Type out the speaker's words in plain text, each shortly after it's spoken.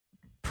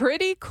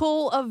pretty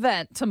cool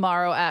event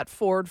tomorrow at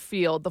Ford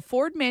Field. The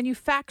Ford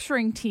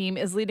manufacturing team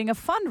is leading a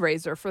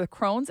fundraiser for the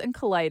Crohn's and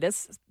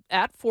colitis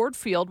at Ford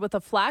Field with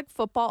a flag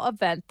football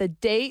event the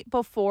day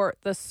before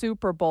the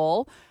Super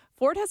Bowl.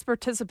 Ford has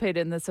participated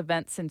in this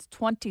event since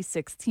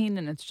 2016,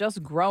 and it's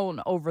just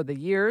grown over the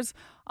years.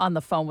 On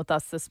the phone with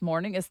us this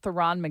morning is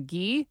Theron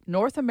McGee,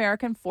 North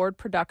American Ford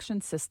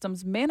Production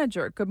Systems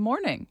Manager. Good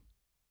morning.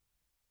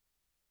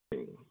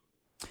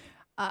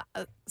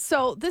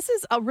 So this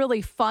is a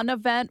really fun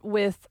event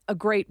with a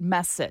great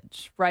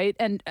message, right?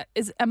 And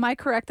am I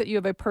correct that you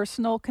have a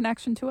personal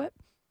connection to it?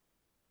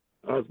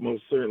 I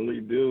most certainly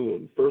do.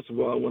 And first of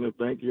all, I want to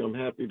thank you. I'm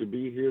happy to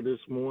be here this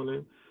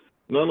morning.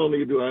 Not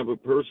only do I have a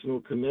personal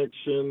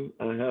connection,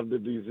 I have the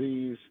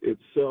disease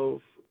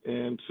itself,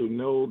 and to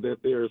know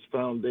that there's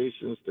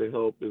foundations to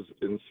help is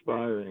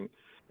inspiring.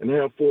 And to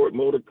have Ford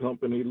Motor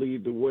Company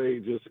lead the way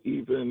just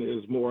even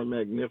is more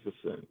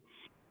magnificent.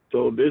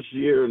 So this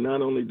year,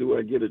 not only do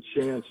I get a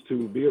chance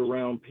to be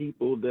around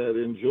people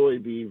that enjoy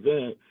the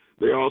event,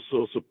 they're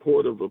also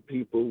supportive of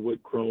people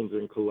with Crohn's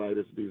and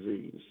colitis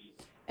disease.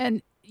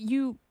 And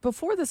you,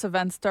 before this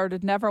event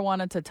started, never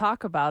wanted to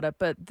talk about it,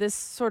 but this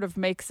sort of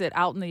makes it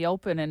out in the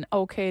open and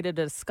okay to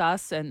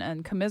discuss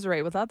and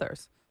commiserate with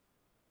others.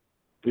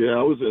 Yeah,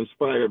 I was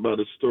inspired by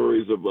the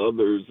stories of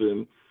others,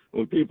 and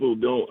when people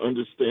don't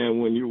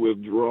understand when you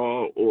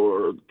withdraw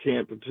or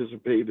can't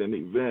participate in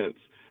events,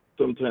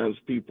 sometimes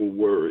people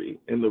worry.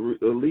 And to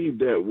relieve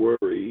that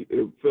worry,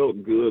 it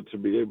felt good to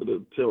be able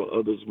to tell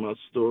others my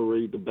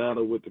story, the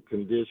battle with the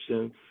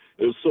condition.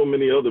 There's so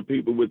many other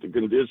people with the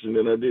condition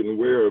that I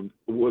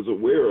was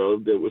aware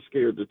of that were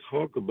scared to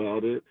talk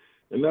about it.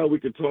 And now we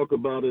could talk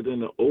about it in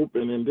the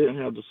open and then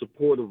have the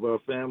support of our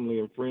family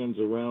and friends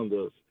around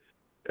us.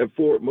 At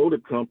Ford Motor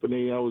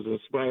Company, I was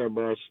inspired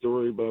by a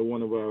story by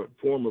one of our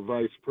former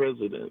vice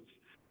presidents.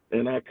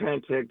 And I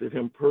contacted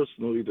him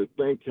personally to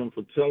thank him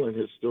for telling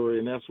his story,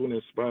 and that's what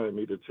inspired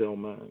me to tell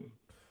mine.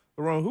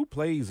 Ron, who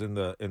plays in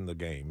the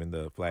game, in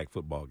the flag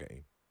football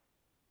game?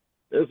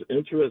 It's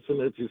interesting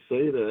that you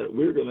say that.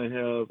 We're going to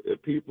have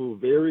people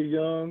very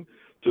young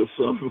to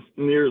some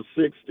near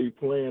 60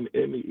 playing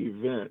in the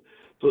event.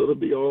 So it'll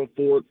be all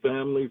Ford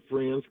family,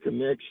 friends,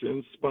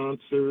 connections,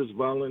 sponsors,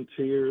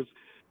 volunteers.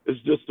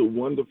 It's just a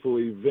wonderful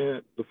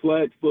event. The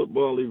flag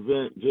football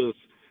event just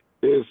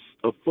is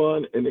a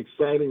fun and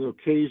exciting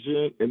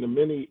occasion, and the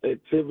many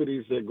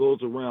activities that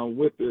goes around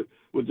with it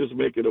will just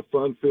make it a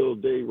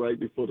fun-filled day right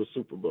before the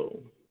Super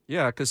Bowl.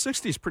 Yeah, because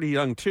 60 is pretty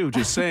young, too,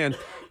 just saying.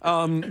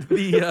 I'm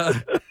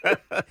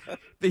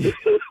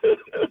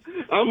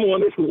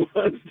one of the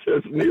ones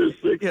that's near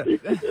 60. Yeah.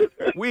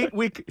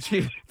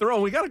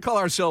 Theron, we got to call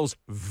ourselves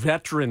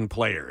veteran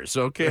players,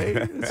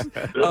 okay?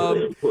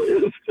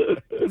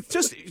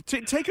 Just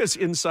take us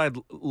inside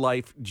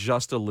life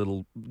just a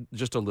little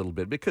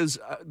bit, because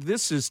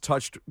this has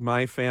touched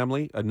my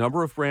family, a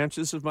number of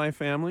branches of my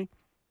family,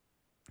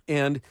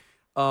 and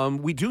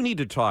we do need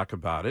to talk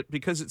about it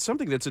because it's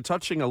something that's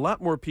touching a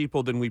lot more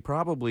people than we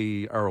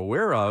probably are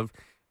aware of,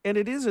 and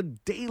it is a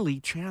daily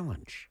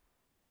challenge.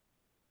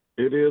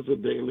 It is a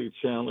daily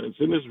challenge,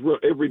 and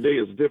every day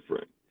is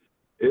different.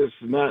 It's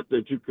not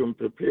that you can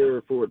prepare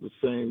for it the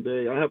same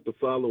day. I have to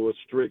follow a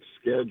strict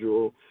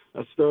schedule.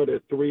 I start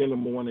at 3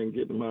 a.m.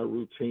 getting my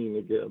routine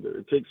together.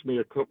 It takes me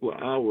a couple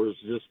of hours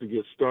just to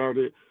get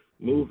started,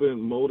 moving,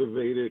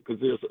 motivated, because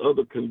there's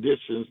other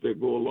conditions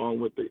that go along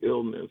with the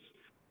illness.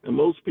 And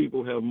most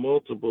people have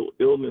multiple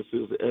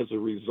illnesses as a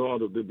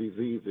result of the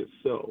disease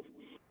itself.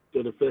 So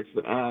it affects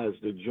the eyes,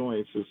 the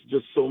joints. It's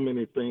just so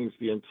many things,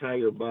 the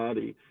entire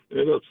body. And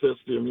it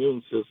upsets the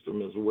immune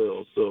system as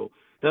well. So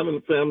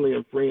having family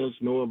and friends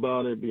know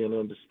about it, being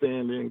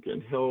understanding, can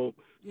help,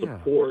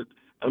 support.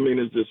 I mean,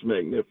 it's just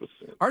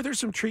magnificent. Are there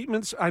some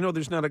treatments? I know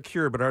there's not a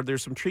cure, but are there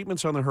some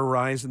treatments on the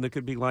horizon that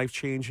could be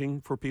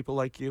life-changing for people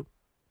like you?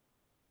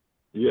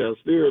 Yes,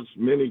 there's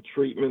many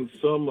treatments.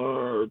 Some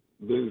are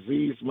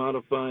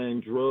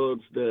disease-modifying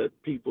drugs that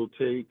people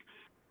take,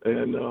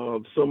 and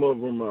some of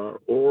them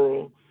are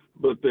oral.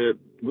 But that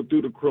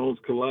through the Crohn's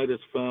Colitis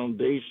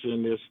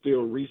Foundation, they're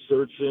still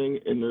researching,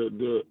 and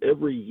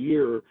every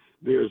year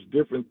there's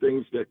different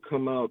things that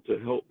come out to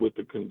help with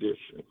the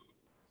condition.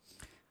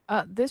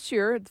 This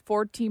year, the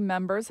Ford team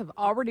members have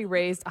already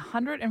raised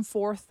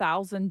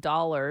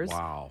 $104,000.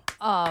 Wow.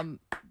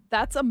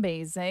 That's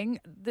amazing.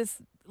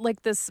 This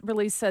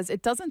release says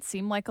it doesn't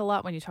seem like a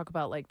lot when you talk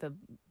about like the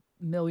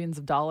millions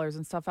of dollars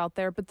and stuff out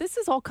there, but this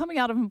is all coming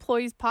out of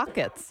employees'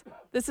 pockets.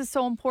 This is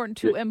so important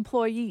to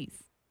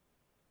employees.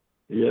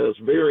 Yeah, it's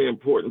very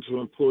important to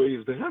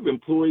employees. To have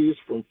employees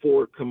from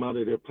Ford come out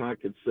of their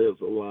pocket says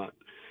a lot.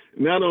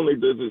 Not only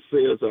does it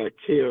say I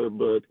care,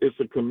 but it's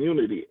a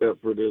community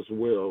effort as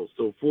well.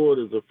 So Ford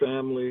is a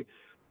family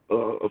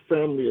of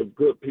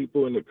good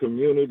people in the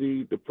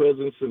community. The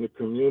presence in the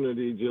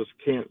community just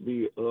can't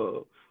be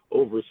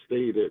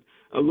overstated.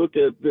 I look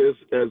at this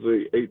as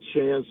a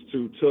chance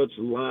to touch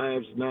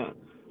lives, not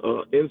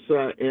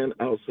inside and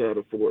outside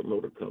of Ford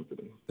Motor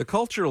Company. The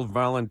cultural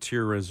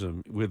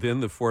volunteerism within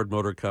the Ford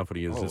Motor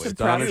Company is it's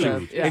astonishing.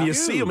 impressive, yeah. And you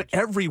see them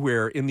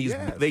everywhere in these,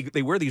 Yes.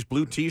 they wear these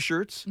blue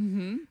T-shirts,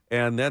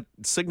 and that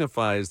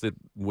signifies that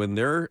when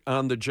they're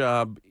on the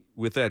job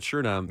with that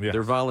shirt on, Yes.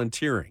 they're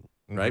volunteering,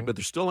 right? But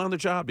they're still on the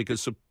job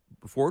because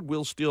Ford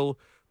will still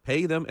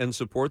pay them and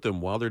support them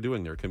while they're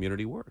doing their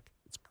community work.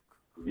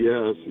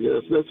 Yes,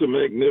 that's a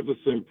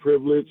magnificent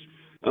privilege.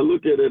 I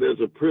look at it as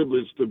a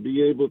privilege to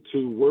be able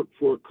to work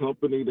for a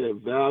company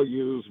that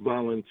values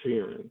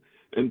volunteering.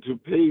 And to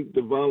pay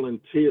the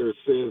volunteer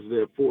says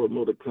that Ford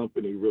Motor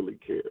Company really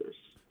cares.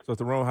 So,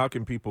 Theron, how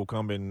can people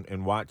come in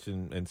and watch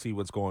and see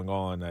what's going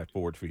on at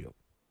Ford Field?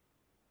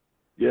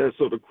 Yeah,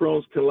 so the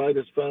Crohn's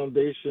Colitis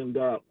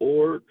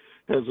Foundation.org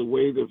has a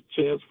way of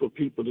chance for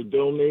people to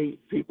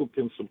donate. People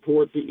can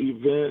support the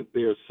event.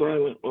 There are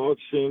silent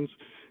auctions.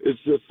 It's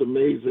just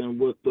amazing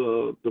what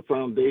the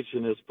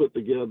foundation has put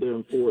together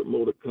in Ford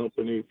Motor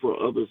Company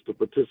for others to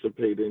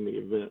participate in the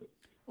event.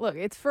 Look,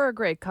 it's for a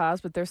great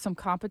cause, but there's some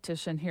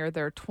competition here.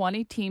 There are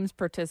 20 teams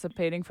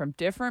participating from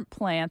different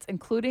plants,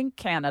 including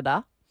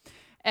Canada.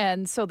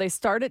 And so they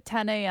start at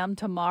 10 a.m.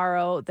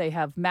 tomorrow. They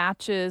have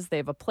matches. They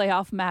have a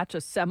playoff match, a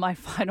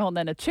semifinal, and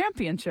then a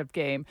championship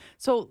game.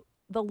 So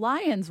the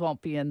Lions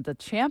won't be in the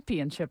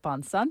championship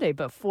on Sunday,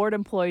 but Ford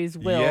employees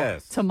will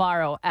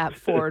tomorrow at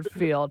Ford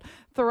Field.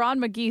 Theron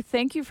McGee,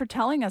 thank you for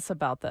telling us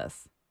about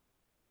this.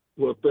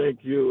 Well, thank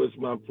you. It's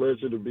my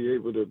pleasure to be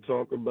able to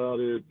talk about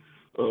it.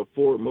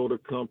 Ford Motor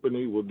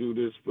Company will do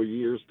this for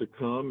years to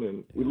come,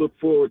 and we look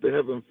forward to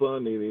having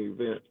fun in the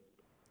event.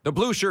 The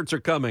blue shirts are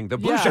coming. The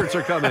blue shirts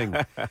are coming.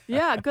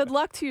 Yeah, good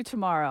luck to you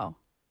tomorrow.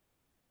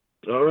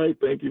 All right,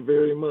 thank you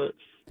very much.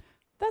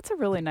 That's a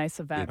really nice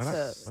event. And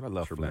I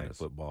love Tremendous.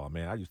 flag football,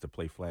 man. I used to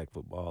play flag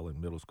football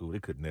in middle school. They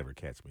could never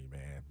catch me,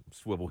 man.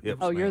 Swivel hips.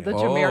 Oh, you're man. the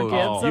Jameer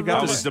Gibbs you of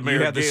got us? the- you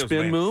had the Gibbs,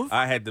 spin man. move?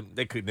 I had them.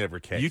 They could never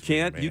catch You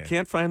me, man.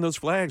 can't find those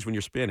flags when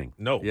you're spinning.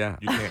 No, Yeah.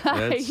 you can't.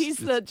 That's- He's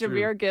the it's true.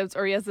 Jameer Gibbs,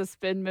 or he has the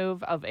spin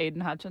move of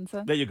Aiden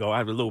Hutchinson. There you go. I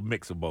have a little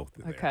mix of both.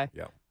 In there. Okay.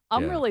 Yeah.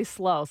 I'm Yeah. really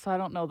slow, so I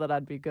don't know that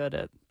I'd be good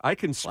at. I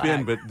can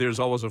spin, Flag. but there's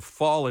always a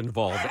fall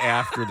involved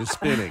after the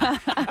spinning.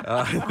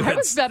 I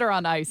was better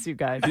on ice, you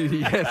guys.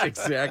 Yes,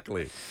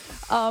 exactly.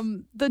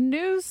 The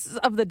news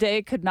of the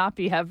day could not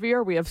be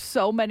heavier. We have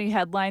so many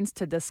headlines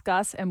to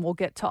discuss, and we'll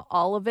get to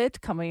all of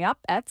it coming up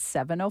at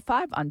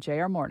 7:05 on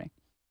JR Morning.